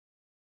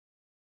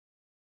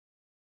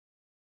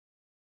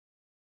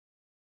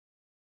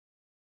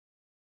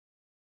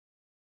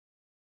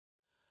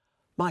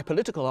My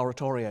political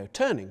oratorio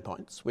Turning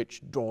Points,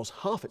 which draws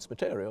half its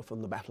material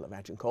from the Battle of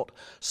Agincourt,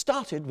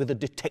 started with a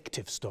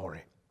detective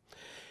story.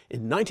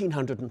 In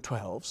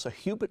 1912, Sir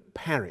Hubert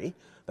Parry,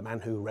 the man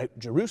who wrote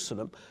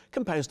Jerusalem,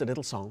 composed a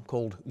little song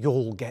called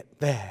You'll Get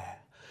There.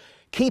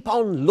 Keep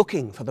on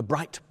looking for the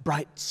bright,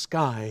 bright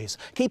skies.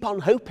 Keep on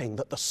hoping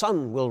that the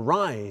sun will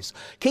rise.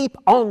 Keep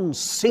on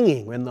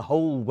singing when the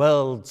whole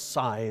world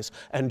sighs,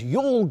 and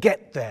you'll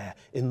get there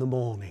in the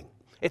morning.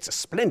 It's a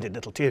splendid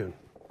little tune.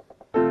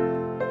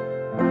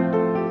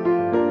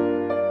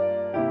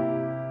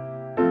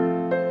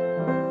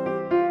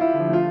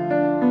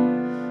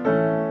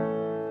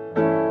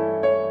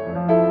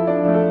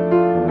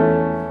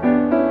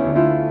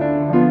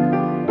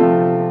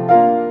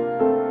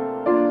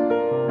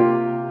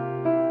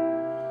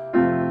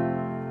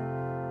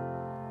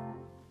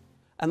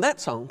 And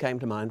that song came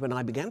to mind when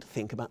I began to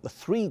think about the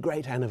three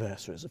great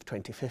anniversaries of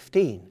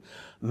 2015,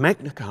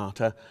 Magna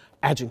Carta,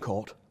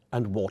 Agincourt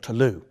and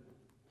Waterloo.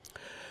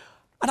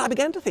 And I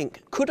began to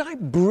think, could I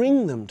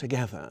bring them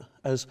together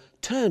as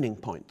turning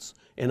points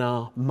in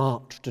our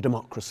march to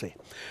democracy?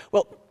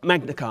 Well,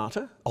 Magna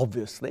Carta,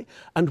 obviously,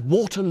 and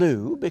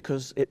Waterloo,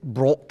 because it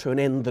brought to an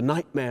end the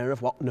nightmare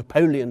of what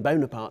Napoleon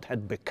Bonaparte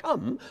had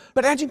become,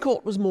 but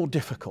Agincourt was more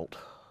difficult.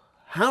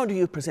 How do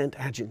you present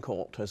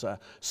Agincourt as a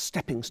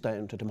stepping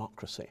stone to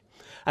democracy?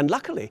 And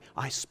luckily,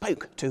 I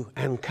spoke to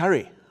Anne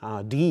Curry,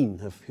 our Dean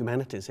of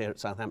Humanities here at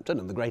Southampton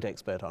and the great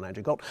expert on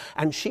Agincourt,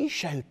 and she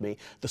showed me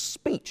the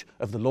speech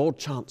of the Lord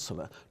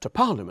Chancellor to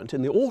Parliament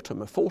in the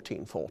autumn of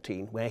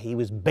 1414, where he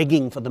was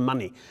begging for the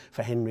money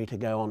for Henry to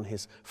go on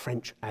his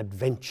French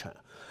adventure.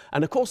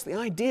 And of course, the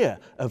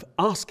idea of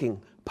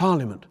asking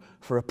Parliament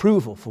for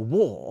approval for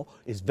war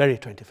is very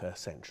 21st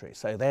century.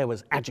 So there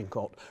was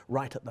Agincourt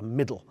right at the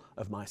middle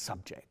of my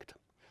subject.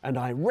 And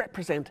I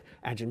represent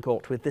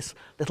Agincourt with this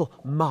little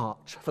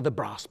march for the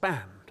brass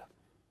band.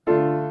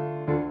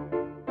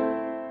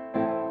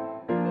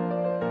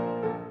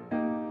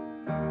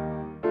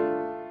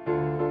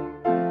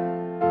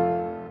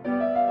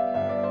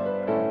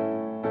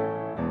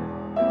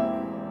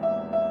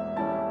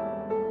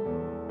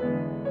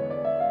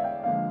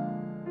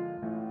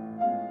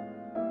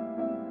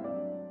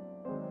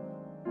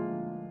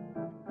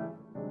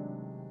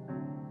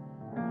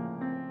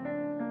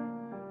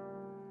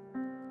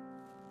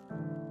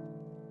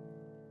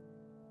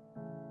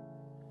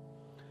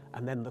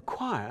 And then the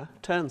choir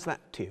turns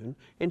that tune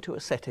into a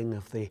setting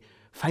of the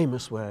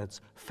famous words,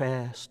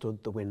 "Fair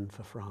stood the wind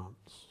for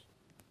France."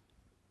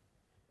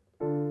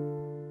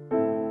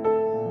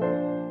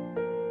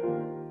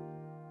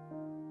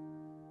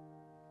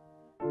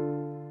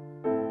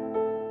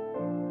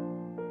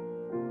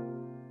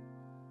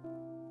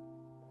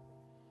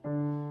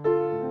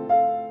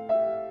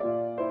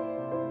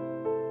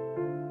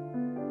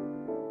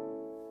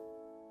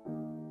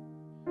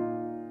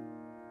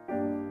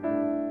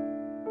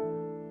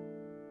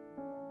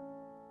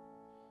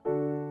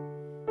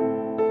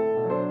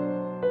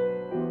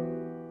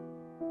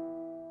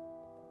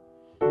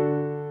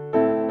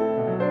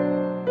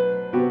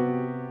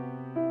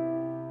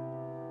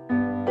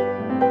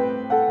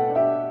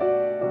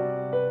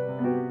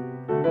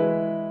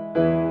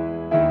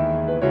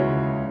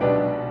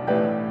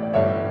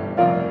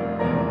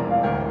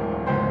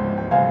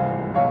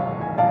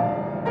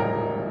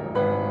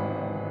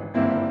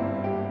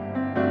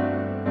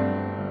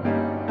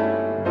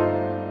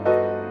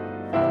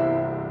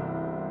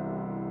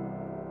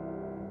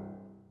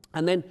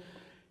 And then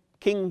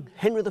King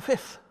Henry V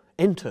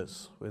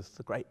enters with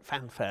the great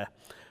fanfare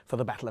for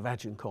the Battle of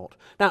Agincourt.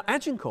 Now,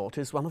 Agincourt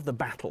is one of the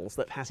battles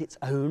that has its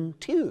own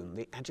tune,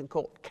 the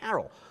Agincourt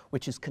Carol,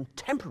 which is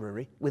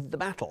contemporary with the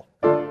battle.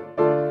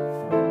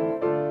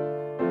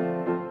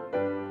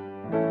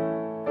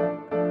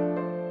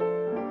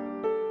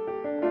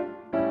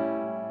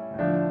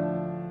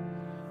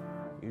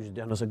 Usually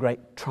done as a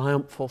great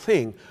triumphal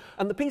thing.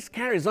 And the piece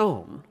carries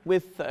on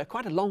with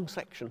quite a long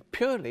section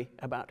purely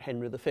about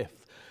Henry V.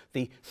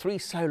 The three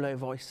solo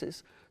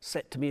voices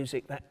set to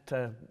music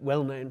that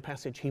well-known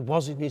passage, "He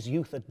was in his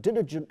youth a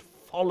diligent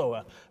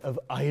follower of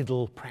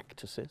idle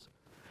practices."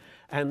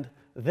 And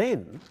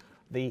then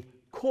the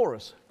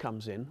chorus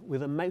comes in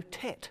with a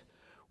motet,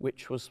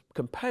 which was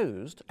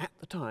composed at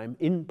the time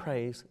in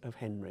praise of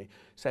Henry.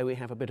 So we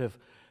have a bit of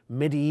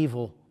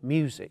medieval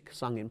music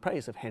sung in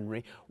praise of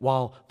Henry,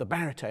 while the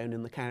baritone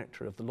in the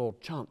character of the Lord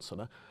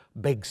Chancellor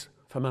begs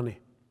for money.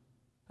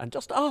 And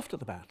just after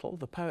the battle,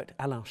 the poet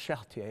Alain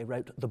Chartier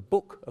wrote The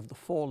Book of the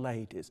Four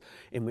Ladies,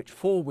 in which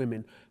four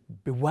women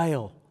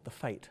bewail the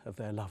fate of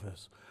their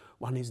lovers.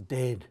 One is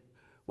dead,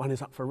 one is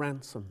up for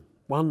ransom,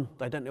 one,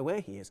 they don't know where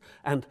he is,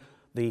 and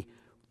the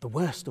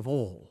worst of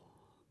all,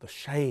 the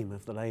shame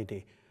of the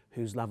lady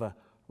whose lover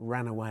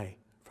ran away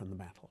from the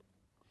battle.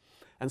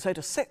 And so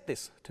to set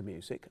this to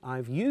music,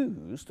 I've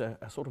used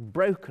a sort of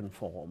broken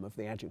form of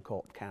the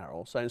Agincourt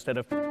Carol. So instead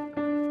of,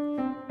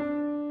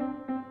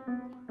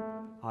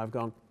 I've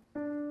gone.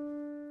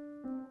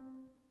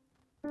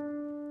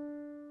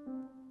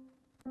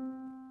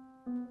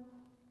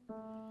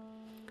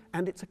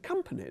 And it's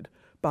accompanied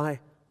by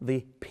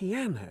the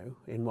piano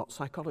in what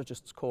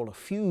psychologists call a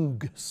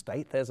fugue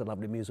state, there's a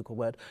lovely musical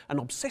word, an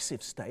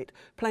obsessive state,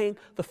 playing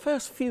the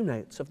first few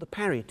notes of the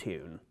parry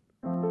tune.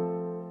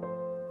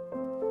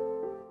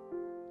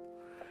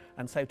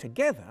 And so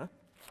together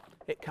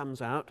it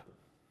comes out .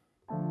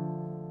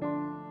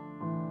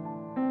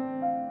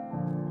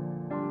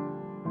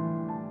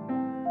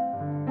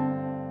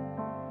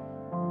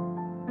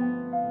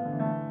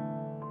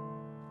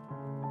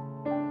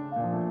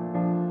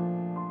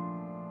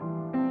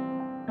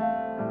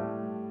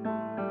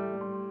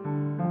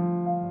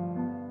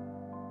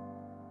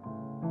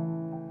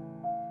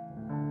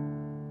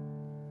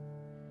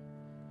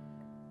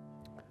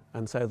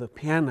 And so the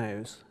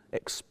pianos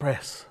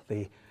express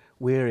the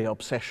weary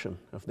obsession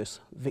of this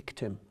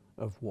victim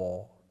of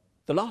war.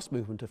 The last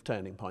movement of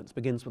Turning Points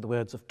begins with the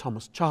words of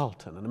Thomas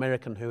Charlton, an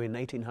American who in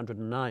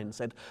 1809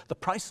 said, "The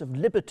price of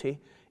liberty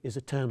is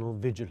eternal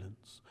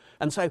vigilance."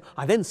 And so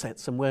I then set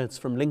some words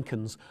from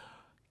Lincoln's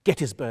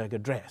Gettysburg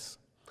Address.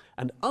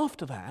 And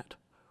after that,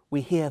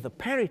 we hear the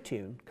parry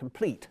tune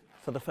complete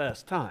for the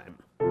first time.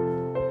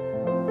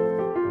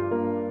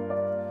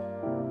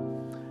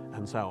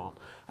 And so on.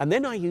 And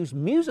then I use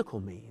musical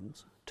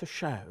means to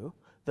show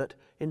that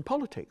in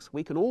politics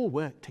we can all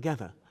work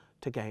together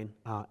to gain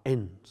our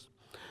ends.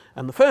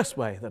 And the first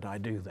way that I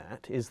do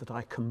that is that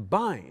I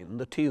combine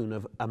the tune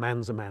of "A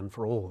Man's a Man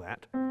for All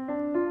That"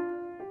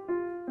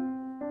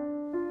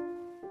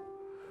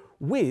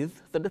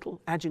 with the little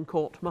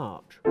Agincourt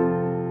March.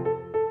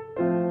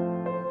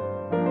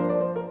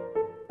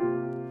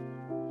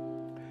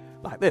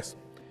 Like this.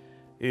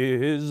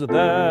 Is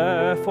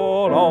there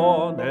for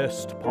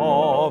honest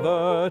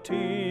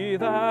poverty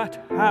that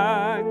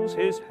hangs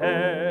his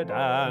head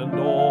and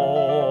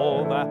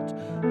all that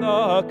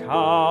the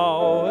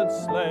coward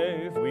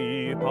slave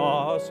we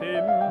pass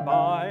him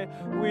by,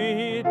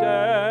 we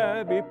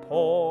dare be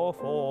poor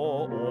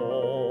for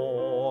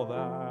all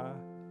that?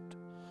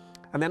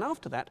 And then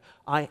after that,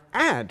 I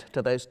add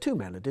to those two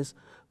melodies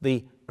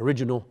the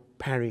original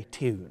parry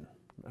tune.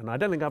 And I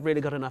don't think I've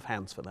really got enough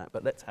hands for that,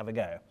 but let's have a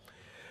go.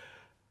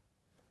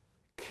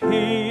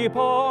 Keep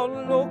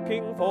on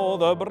looking for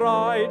the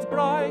bright,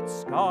 bright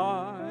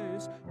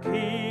skies.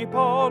 Keep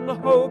on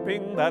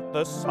hoping that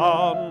the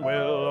sun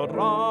will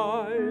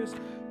rise.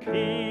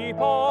 Keep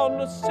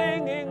on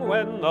singing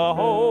when the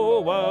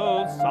whole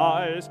world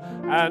sighs,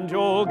 and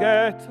you'll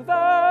get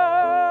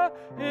there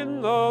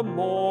in the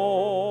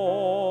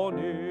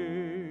morning.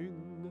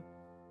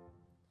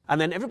 And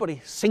then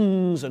everybody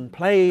sings and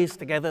plays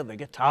together, the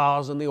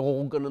guitars and the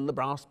organ and the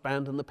brass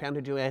band and the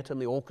piano duet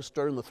and the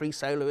orchestra and the three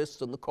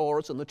soloists and the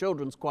chorus and the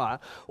children's choir,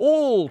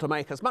 all to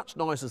make as much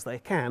noise as they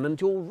can,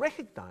 and you'll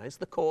recognise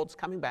the chords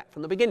coming back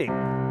from the beginning.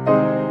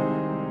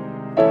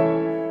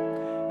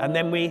 And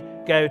then we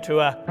go to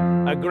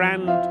a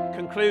grand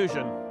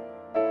conclusion.